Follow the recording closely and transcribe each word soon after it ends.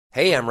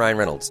Hey, I'm Ryan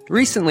Reynolds.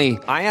 Recently,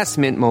 I asked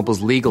Mint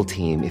Mobile's legal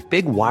team if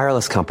big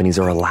wireless companies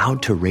are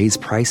allowed to raise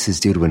prices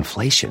due to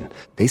inflation.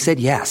 They said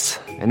yes.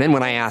 And then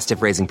when I asked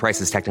if raising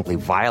prices technically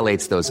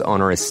violates those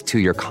onerous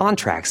two-year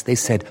contracts, they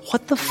said,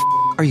 "What the f***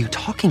 are you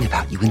talking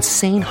about, you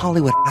insane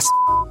Hollywood ass?"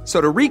 So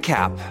to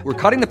recap, we're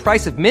cutting the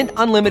price of Mint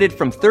Unlimited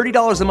from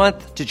 $30 a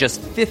month to just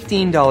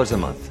 $15 a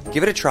month.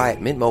 Give it a try at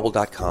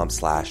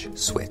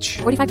mintmobile.com/switch.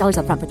 $45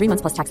 up front for 3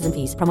 months plus taxes and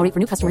fees. Promo rate for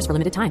new customers for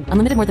limited time.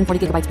 Unlimited more than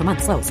 40 gigabytes per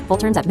month. Slows full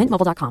terms at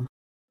mintmobile.com.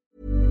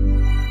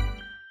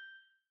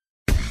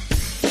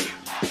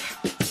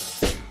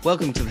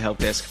 Welcome to the Help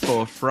Desk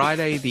for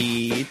Friday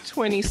the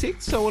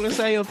 26th, I want to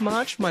say, of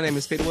March. My name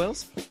is Peter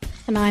Wells.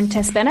 And I'm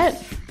Tess Bennett.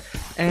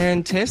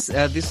 And Tess,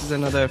 this is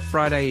another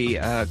Friday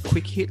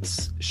Quick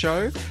Hits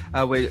show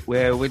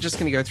where we're just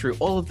going to go through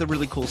all of the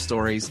really cool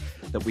stories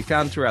that we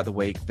found throughout the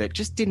week that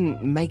just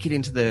didn't make it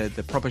into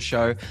the proper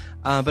show,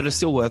 but are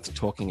still worth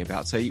talking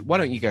about. So why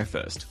don't you go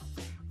first?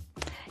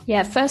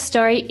 Yeah, first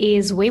story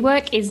is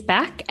WeWork is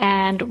back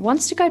and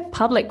wants to go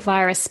public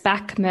via a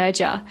SPAC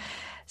merger.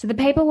 So the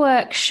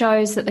paperwork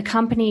shows that the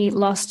company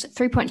lost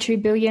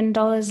 $3.2 billion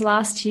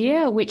last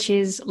year, which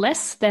is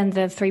less than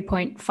the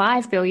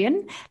 $3.5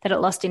 billion that it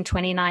lost in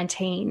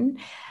 2019.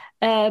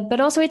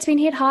 But also it's been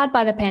hit hard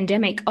by the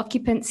pandemic.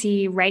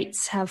 Occupancy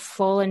rates have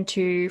fallen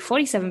to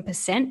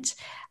 47%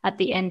 at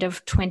the end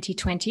of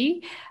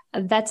 2020.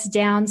 That's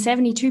down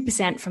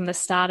 72% from the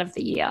start of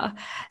the year.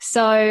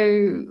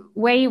 So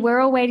we're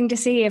all waiting to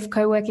see if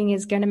co-working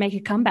is going to make a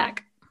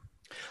comeback.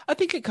 I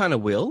think it kind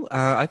of will.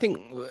 I think...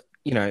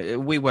 You know,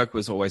 WeWork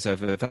was always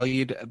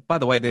overvalued. By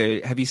the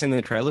way, have you seen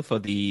the trailer for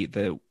the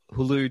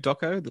Hulu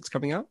doco that's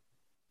coming out?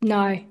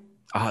 No.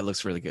 Oh, it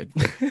looks really good.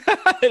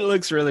 It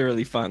looks really,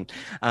 really fun.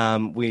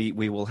 We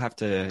will have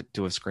to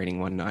do a screening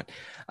one night.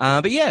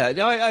 But yeah,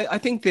 I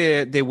think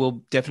there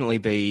will definitely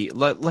be,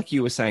 like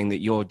you were saying, that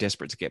you're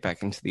desperate to get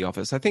back into the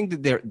office. I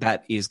think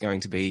that is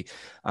going to be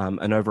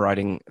an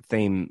overriding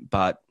theme,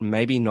 but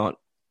maybe not.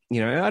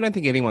 You know, I don't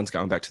think anyone's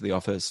going back to the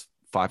office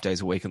 5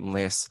 days a week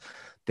unless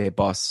their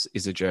boss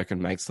is a jerk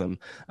and makes them.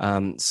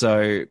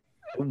 So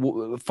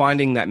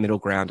finding that middle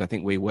ground, I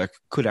think WeWork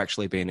could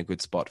actually be in a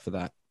good spot for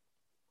that.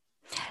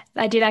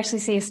 I did actually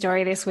see a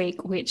story this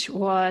week, which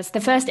was the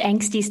first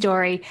angsty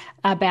story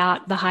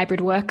about the hybrid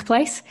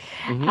workplace.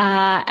 Mm-hmm.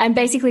 And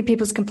basically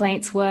people's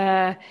complaints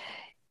were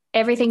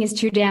everything is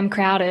too damn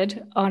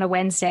crowded on a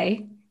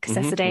Wednesday because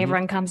that's the day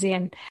everyone comes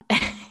in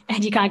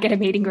and you can't get a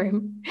meeting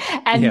room.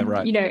 And,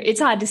 you know, it's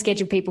hard to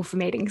schedule people for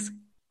meetings.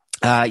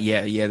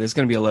 Yeah. There's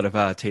going to be a lot of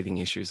teething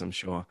issues, I'm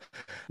sure.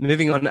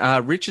 Moving on,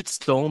 Richard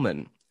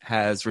Stallman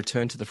has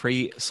returned to the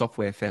Free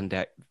Software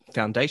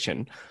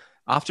Foundation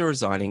after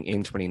resigning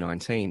in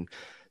 2019.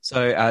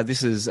 So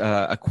this is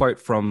a quote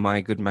from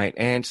my good mate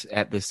Ant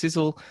at The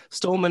Sizzle.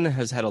 Stallman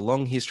has had a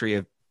long history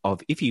of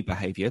iffy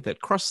behaviour that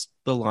crossed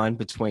the line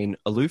between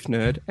aloof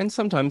nerd and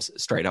sometimes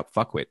straight up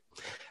fuckwit.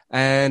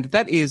 And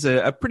that is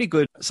a pretty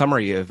good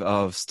summary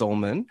of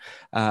Stallman.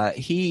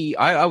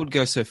 I would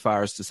go so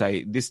far as to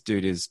say this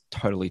dude is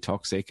totally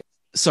toxic.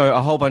 So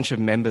a whole bunch of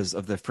members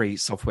of the Free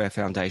Software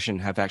Foundation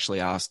have actually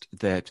asked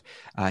that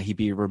he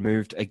be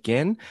removed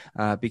again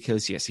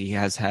because, yes, he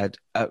has had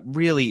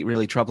really,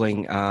 really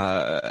troubling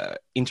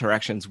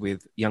interactions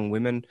with young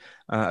women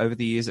over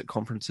the years at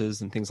conferences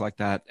and things like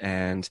that,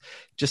 and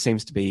just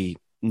seems to be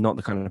not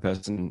the kind of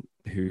person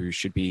who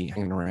should be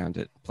hanging around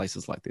at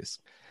places like this.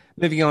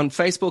 Moving on,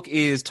 Facebook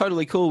is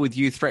totally cool with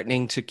you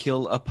threatening to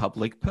kill a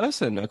public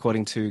person,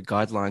 according to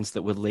guidelines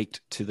that were leaked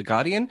to The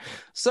Guardian.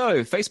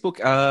 So Facebook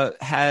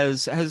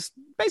has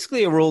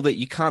basically a rule that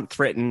you can't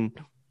threaten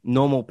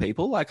normal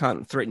people. I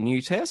can't threaten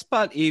you, Tess,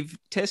 but if,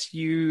 Tess,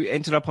 you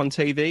ended up on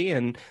TV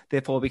and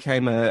therefore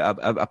became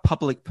a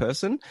public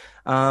person,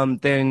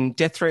 then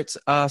death threats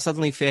are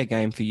suddenly fair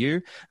game for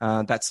you.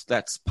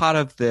 That's part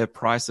of the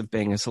price of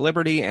being a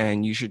celebrity,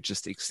 and you should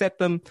just accept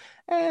them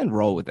and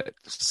roll with it.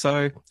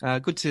 So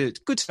good to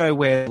know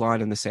where the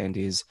line in the sand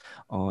is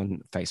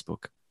on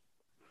Facebook.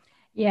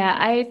 Yeah,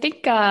 I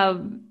think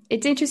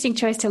it's an interesting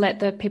choice to let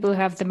the people who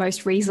have the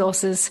most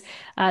resources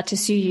to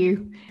sue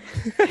you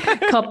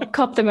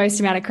cop the most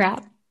amount of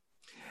crap.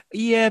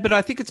 Yeah, but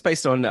I think it's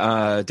based on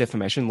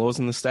defamation laws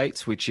in the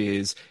States, which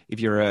is if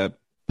you're a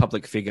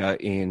public figure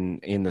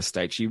in the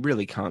States, you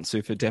really can't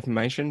sue for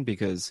defamation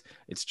because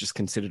it's just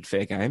considered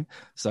fair game.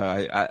 So,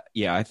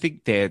 I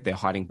think they're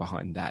hiding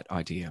behind that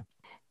idea.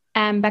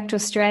 And back to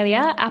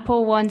Australia,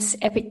 Apple wants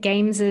Epic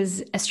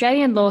Games'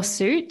 Australian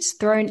lawsuit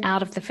thrown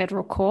out of the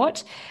federal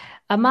court.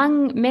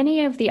 Among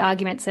many of the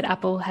arguments that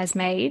Apple has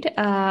made,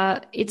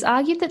 it's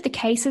argued that the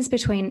cases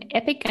between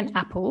Epic and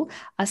Apple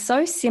are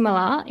so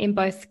similar in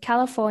both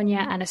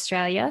California and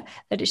Australia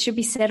that it should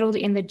be settled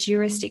in the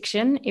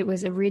jurisdiction it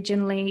was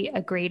originally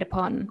agreed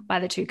upon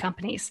by the two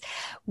companies,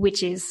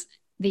 which is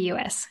the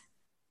US.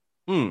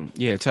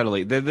 Yeah,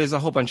 totally. There's a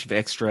whole bunch of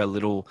extra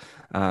little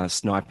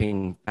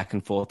sniping back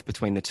and forth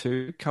between the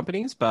two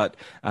companies, but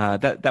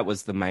that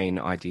was the main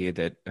idea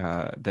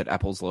that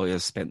Apple's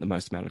lawyers spent the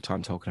most amount of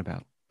time talking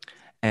about.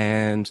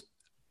 And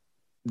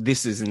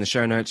this is in the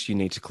show notes. You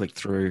need to click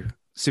through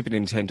Super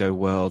Nintendo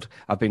World.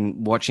 I've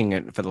been watching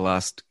it for the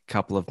last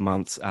couple of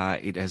months.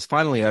 It has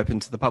finally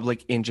opened to the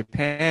public in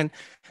Japan,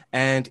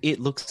 and it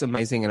looks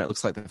amazing, and it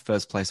looks like the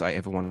first place I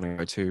ever want to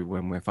go to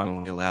when we're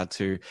finally allowed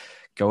to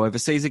go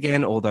overseas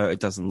again, although it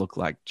doesn't look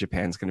like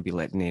Japan's going to be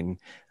letting in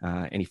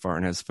any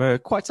foreigners for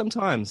quite some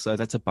time, so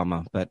that's a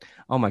bummer. But,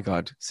 oh my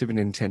God, Super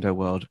Nintendo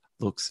World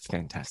looks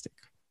fantastic.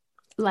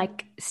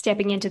 Like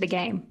stepping into the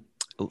game.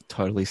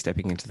 Totally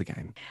stepping into the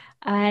game.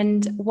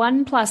 And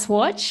OnePlus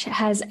Watch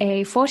has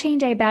a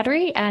 14-day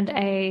battery and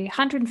a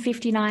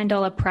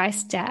 $159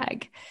 price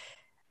tag.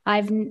 I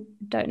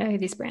don't know who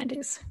this brand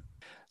is.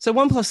 So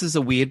OnePlus is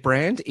a weird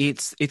brand.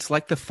 It's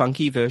like the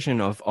funky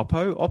version of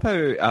Oppo.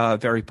 Oppo are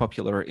very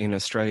popular in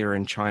Australia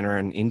and China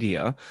and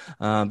India,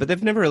 but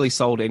they've never really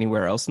sold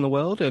anywhere else in the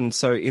world. And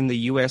so in the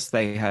US,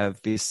 they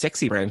have this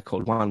sexy brand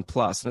called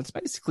OnePlus. And it's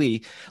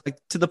basically like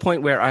to the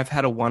point where I've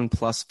had a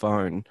OnePlus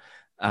phone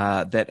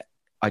that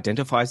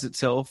identifies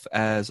itself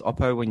as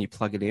Oppo when you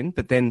plug it in,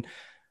 but then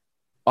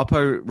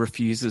Oppo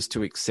refuses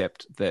to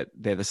accept that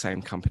they're the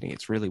same company.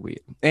 It's really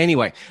weird.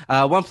 Anyway,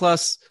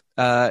 OnePlus,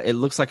 it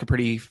looks like a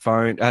pretty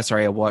phone.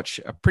 A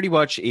watch. A pretty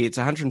watch. It's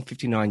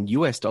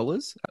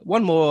 $159.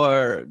 One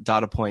more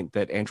data point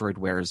that Android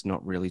Wear is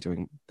not really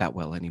doing that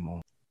well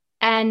anymore.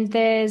 And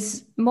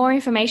there's more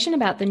information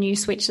about the new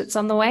Switch that's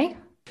on the way.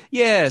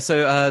 Yeah,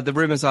 so the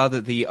rumors are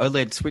that the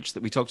OLED Switch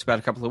that we talked about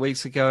a couple of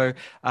weeks ago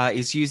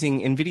is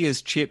using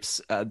NVIDIA's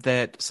chips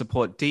that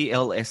support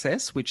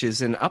DLSS, which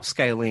is an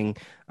upscaling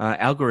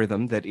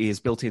algorithm that is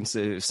built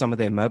into some of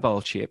their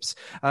mobile chips.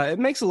 It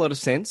makes a lot of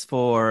sense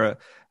for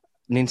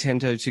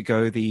Nintendo to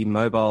go the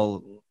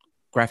mobile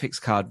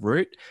graphics card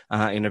route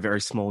in a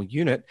very small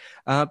unit.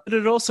 But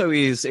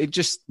it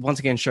just once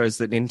again shows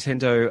that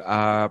Nintendo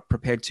are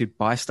prepared to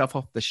buy stuff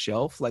off the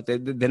shelf. Like they're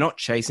not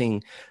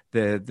chasing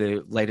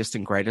the latest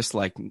and greatest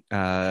like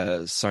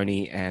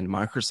Sony and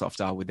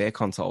Microsoft are with their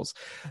consoles.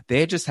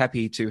 They're just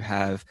happy to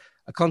have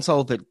a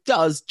console that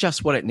does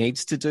just what it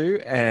needs to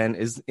do. And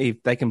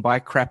if they can buy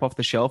crap off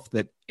the shelf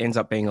that ends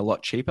up being a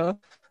lot cheaper,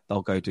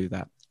 they'll go do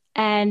that.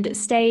 And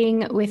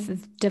staying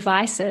with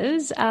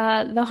devices, the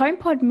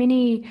HomePod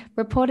Mini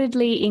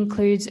reportedly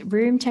includes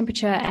room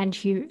temperature and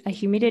a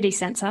humidity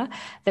sensor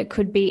that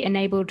could be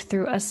enabled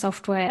through a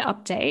software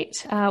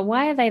update.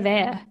 Why are they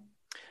there?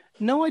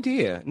 No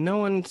idea. No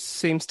one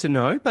seems to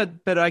know,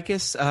 but I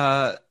guess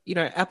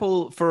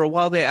Apple, for a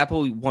while there,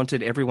 Apple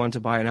wanted everyone to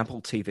buy an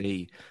Apple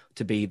TV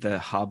to be the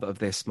hub of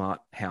their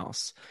smart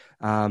house,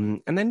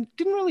 and then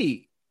didn't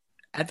really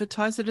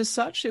advertise it as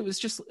such. It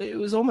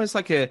was almost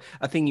like a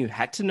thing you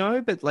had to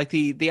know, but like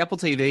the Apple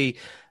TV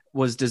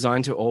was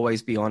designed to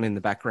always be on in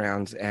the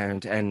background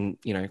and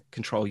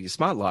control your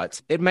smart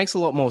lights. It makes a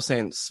lot more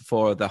sense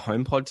for the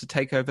HomePod to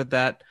take over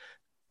that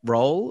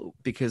role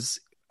because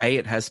A,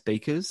 it has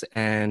speakers,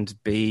 and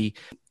B,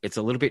 it's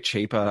a little bit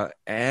cheaper,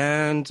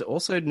 and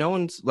also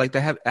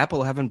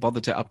Apple haven't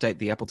bothered to update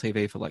the Apple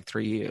TV for like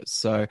 3 years.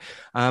 So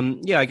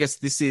I guess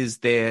this is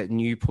their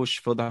new push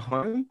for the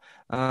home,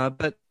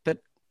 but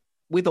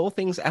with all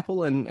things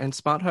Apple and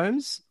smart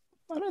homes,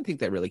 I don't think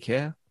they really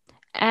care.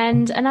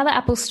 And another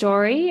Apple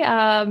story,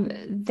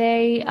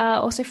 they are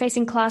also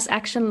facing class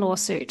action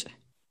lawsuit.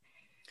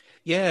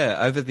 Yeah,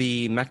 over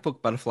the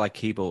MacBook Butterfly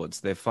keyboards.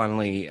 They've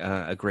finally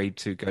agreed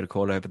to go to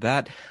court over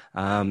that.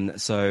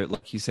 So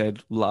like you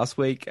said last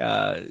week,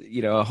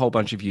 a whole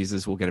bunch of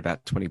users will get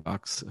about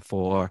 $20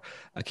 for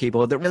a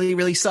keyboard that really,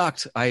 really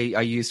sucked. I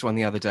used one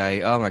the other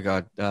day. Oh my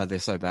God, they're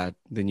so bad.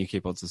 The new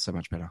keyboards are so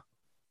much better.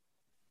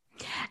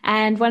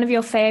 And one of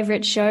your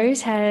favorite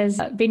shows has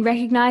been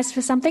recognized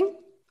for something?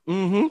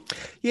 Mm-hmm.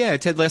 Yeah,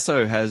 Ted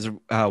Lasso has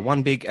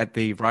won big at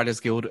the Writers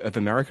Guild of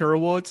America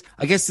Awards.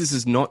 I guess this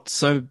is not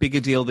so big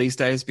a deal these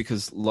days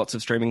because lots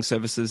of streaming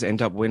services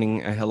end up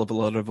winning a hell of a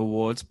lot of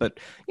awards. But,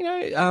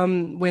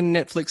 when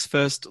Netflix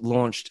first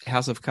launched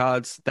House of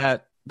Cards,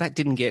 that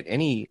didn't get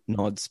any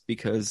nods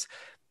because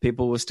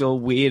people were still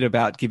weird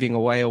about giving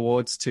away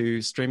awards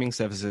to streaming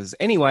services.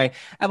 Anyway,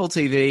 Apple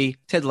TV,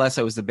 Ted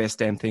Lasso is the best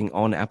damn thing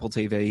on Apple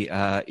TV.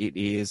 It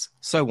is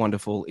so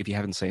wonderful. If you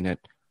haven't seen it,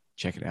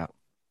 check it out.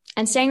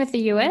 And staying with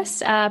the US,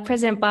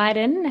 President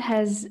Biden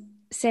has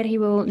said he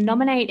will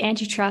nominate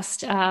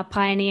antitrust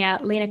pioneer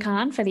Lina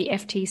Khan for the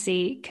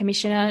FTC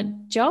commissioner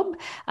job.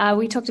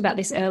 We talked about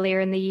this earlier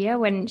in the year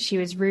when she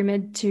was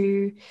rumored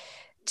to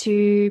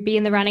be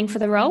in the running for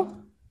the role.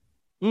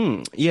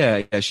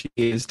 Yeah, she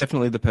is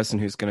definitely the person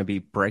who's going to be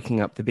breaking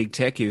up the big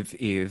tech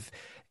if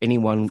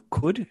anyone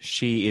could.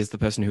 She is the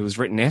person who has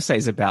written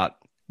essays about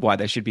why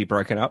they should be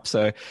broken up.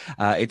 So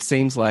it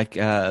seems like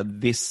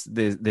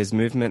there's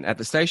movement at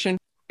the station.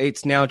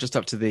 It's now just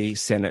up to the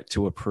Senate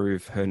to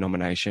approve her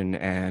nomination,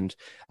 and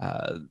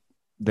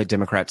the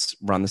Democrats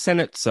run the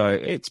Senate, so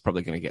it's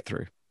probably going to get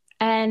through.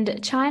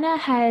 And China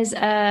has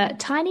a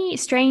tiny,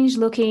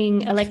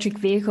 strange-looking electric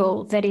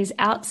vehicle that is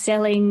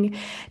outselling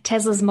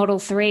Tesla's Model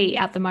 3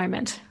 at the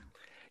moment.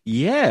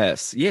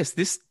 Yes.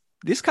 This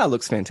This car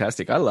looks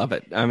fantastic. I love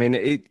it. I mean,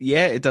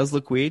 it does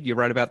look weird. You're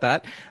right about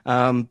that.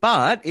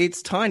 But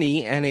it's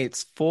tiny and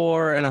it's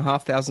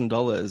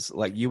 $4,500,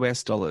 like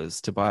US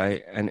dollars, to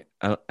buy an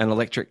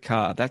electric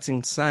car. That's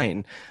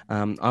insane.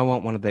 I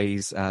want one of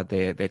these.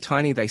 They're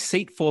tiny. They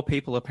seat 4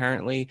 people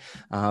apparently,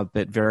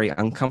 but very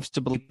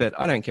uncomfortably. But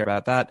I don't care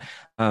about that.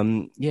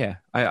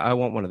 I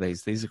want one of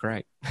these. These are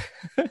great.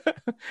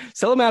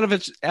 Sell them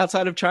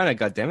outside of China.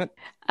 God damn it.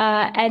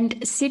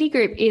 And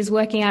Citigroup is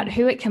working out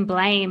who it can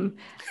blame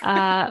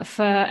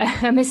for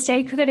a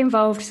mistake that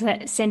involved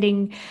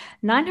sending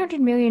 $900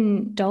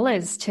 million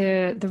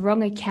to the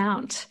wrong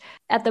account.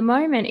 At the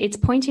moment, it's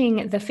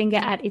pointing the finger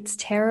at its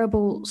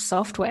terrible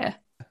software.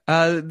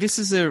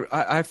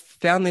 I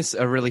found this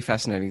a really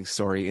fascinating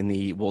story in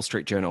the Wall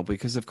Street Journal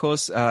because, of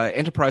course,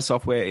 enterprise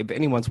software, if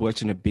anyone's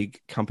worked in a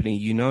big company,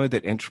 you know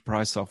that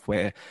enterprise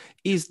software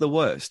is the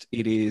worst.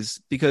 It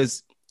is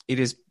because it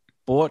is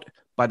bought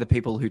by the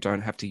people who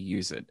don't have to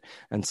use it.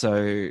 And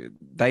so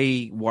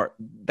they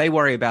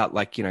worry about,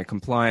 like, you know,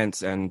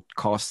 compliance and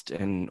cost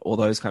and all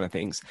those kind of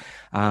things.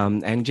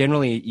 And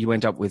generally you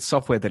end up with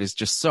software that is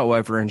just so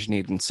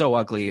over-engineered and so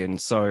ugly and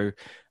so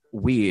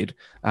weird.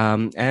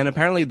 And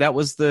apparently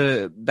that's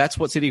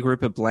what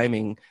Citigroup are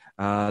blaming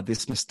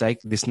this mistake,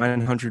 this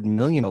 $900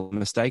 million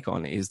mistake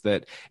on, is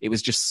that it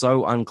was just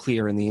so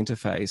unclear in the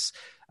interface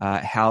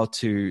how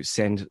to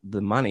send the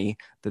money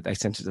that they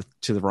sent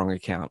to the wrong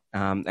account.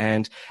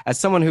 And as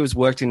someone who has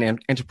worked in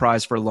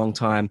enterprise for a long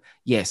time,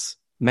 yes,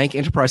 make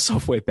enterprise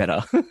software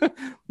better.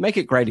 Make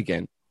it great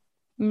again.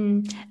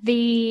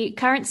 The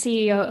current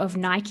CEO of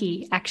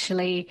Nike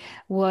actually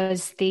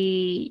was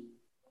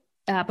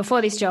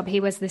before this job,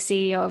 he was the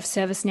CEO of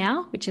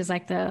ServiceNow, which is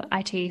like the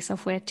IT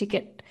software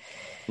ticket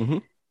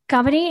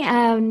company.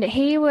 And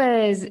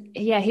his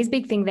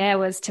big thing there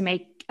was to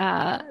make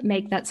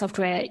that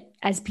software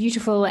as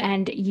beautiful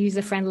and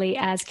user-friendly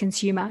as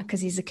consumer, because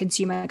he's a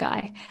consumer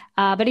guy.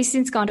 But he's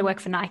since gone to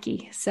work for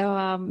Nike.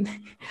 So,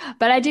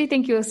 but I do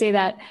think you'll see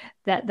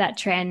that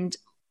trend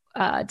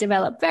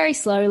develop very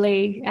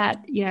slowly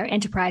at, you know,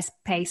 enterprise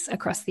pace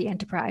across the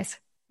enterprise.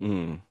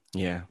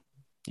 Yeah.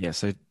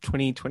 So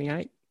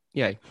 2028.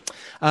 Yay.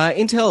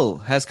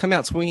 Intel has come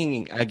out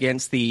swinging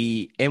against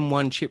the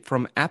M1 chip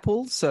from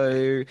Apple.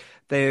 So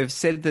they've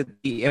said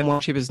that the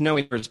M1 chip is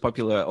nowhere as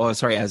popular,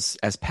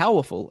 as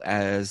powerful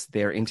as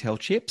their Intel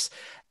chips.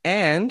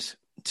 And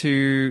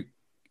to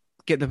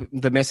get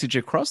the message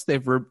across,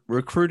 they've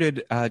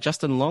recruited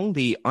Justin Long,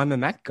 the I'm a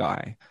Mac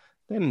guy.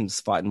 Them's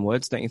fighting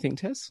words, don't you think,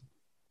 Tess?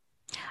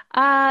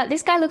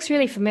 This guy looks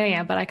really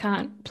familiar, but I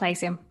can't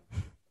place him.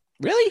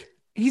 Really?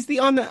 He's the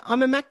I'm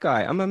a Mac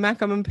guy. I'm a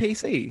Mac, I'm a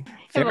PC.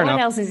 Fair enough. What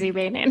else has he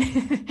been in?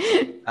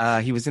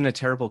 He was in a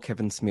terrible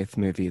Kevin Smith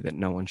movie that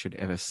no one should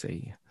ever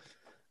see.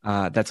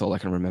 That's all I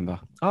can remember.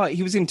 Oh,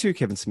 he was in 2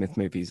 Kevin Smith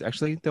movies,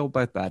 actually. They were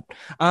both bad.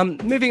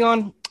 Moving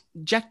on,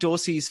 Jack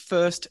Dorsey's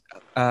first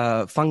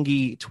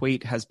fungi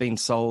tweet has been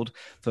sold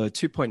for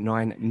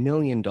 $2.9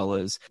 million.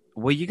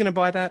 Were you going to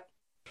buy that?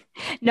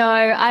 No,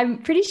 I'm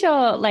pretty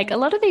sure like a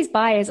lot of these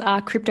buyers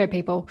are crypto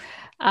people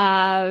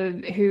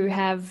who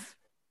have,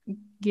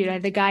 you know,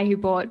 the guy who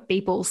bought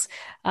Beeple's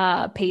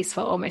piece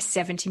for almost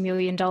 $70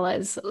 million.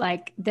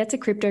 Like, that's a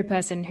crypto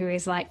person who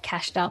is like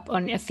cashed up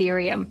on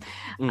Ethereum.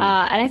 And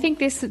I think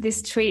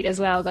this tweet as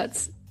well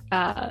got,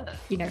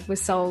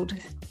 was sold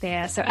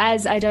there. So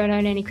as I don't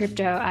own any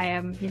crypto, I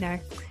am,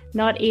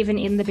 not even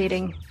in the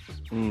bidding.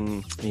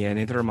 Yeah,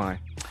 neither am I.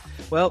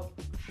 Well,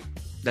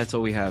 that's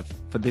all we have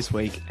for this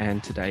week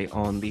and today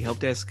on the Help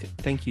Desk.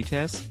 Thank you,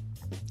 Tess.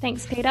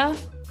 Thanks, Peter.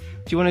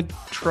 Do you want to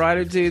try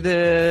to do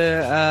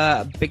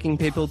the begging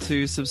people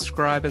to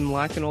subscribe and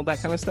like and all that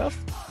kind of stuff?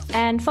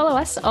 And follow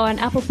us on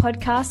Apple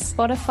Podcasts,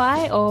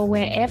 Spotify, or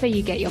wherever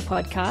you get your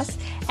podcasts.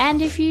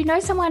 And if you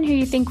know someone who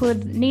you think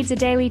needs a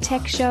daily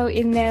tech show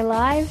in their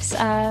lives,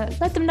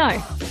 let them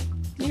know.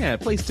 Yeah,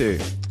 please do.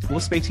 We'll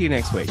speak to you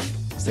next week.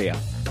 See ya.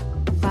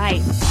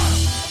 Bye.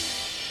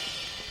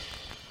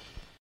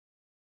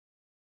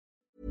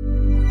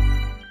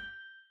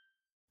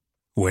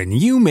 When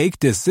you make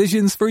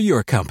decisions for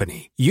your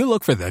company, you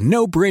look for the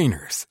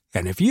no-brainers.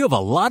 And if you have a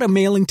lot of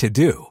mailing to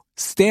do,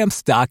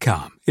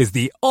 Stamps.com is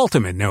the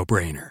ultimate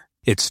no-brainer.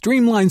 It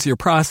streamlines your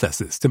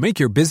processes to make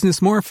your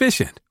business more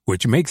efficient,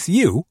 which makes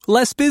you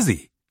less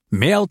busy.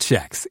 Mail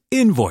checks,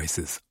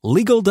 invoices,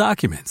 legal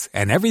documents,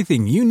 and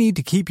everything you need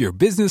to keep your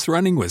business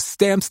running with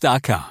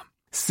Stamps.com.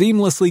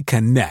 Seamlessly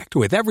connect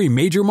with every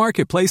major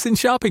marketplace and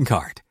shopping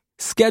cart.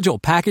 Schedule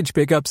package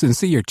pickups and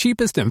see your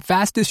cheapest and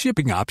fastest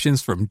shipping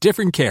options from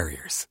different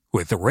carriers,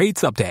 with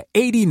rates up to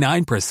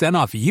 89%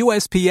 off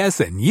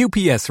USPS and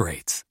UPS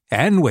rates.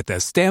 And with the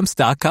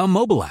Stamps.com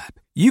mobile app,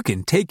 you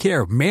can take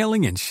care of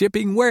mailing and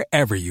shipping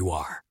wherever you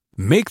are.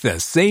 Make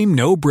the same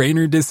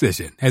no-brainer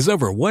decision as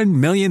over 1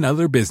 million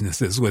other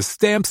businesses with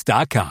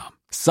Stamps.com.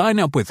 Sign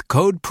up with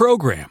code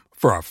PROGRAM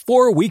for a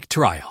 4-week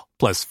trial,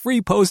 plus free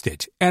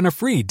postage and a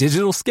free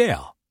digital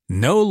scale.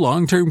 No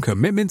long-term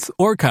commitments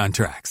or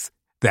contracts.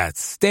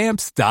 That's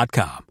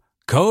Stamps.com.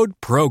 Code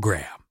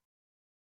PROGRAM.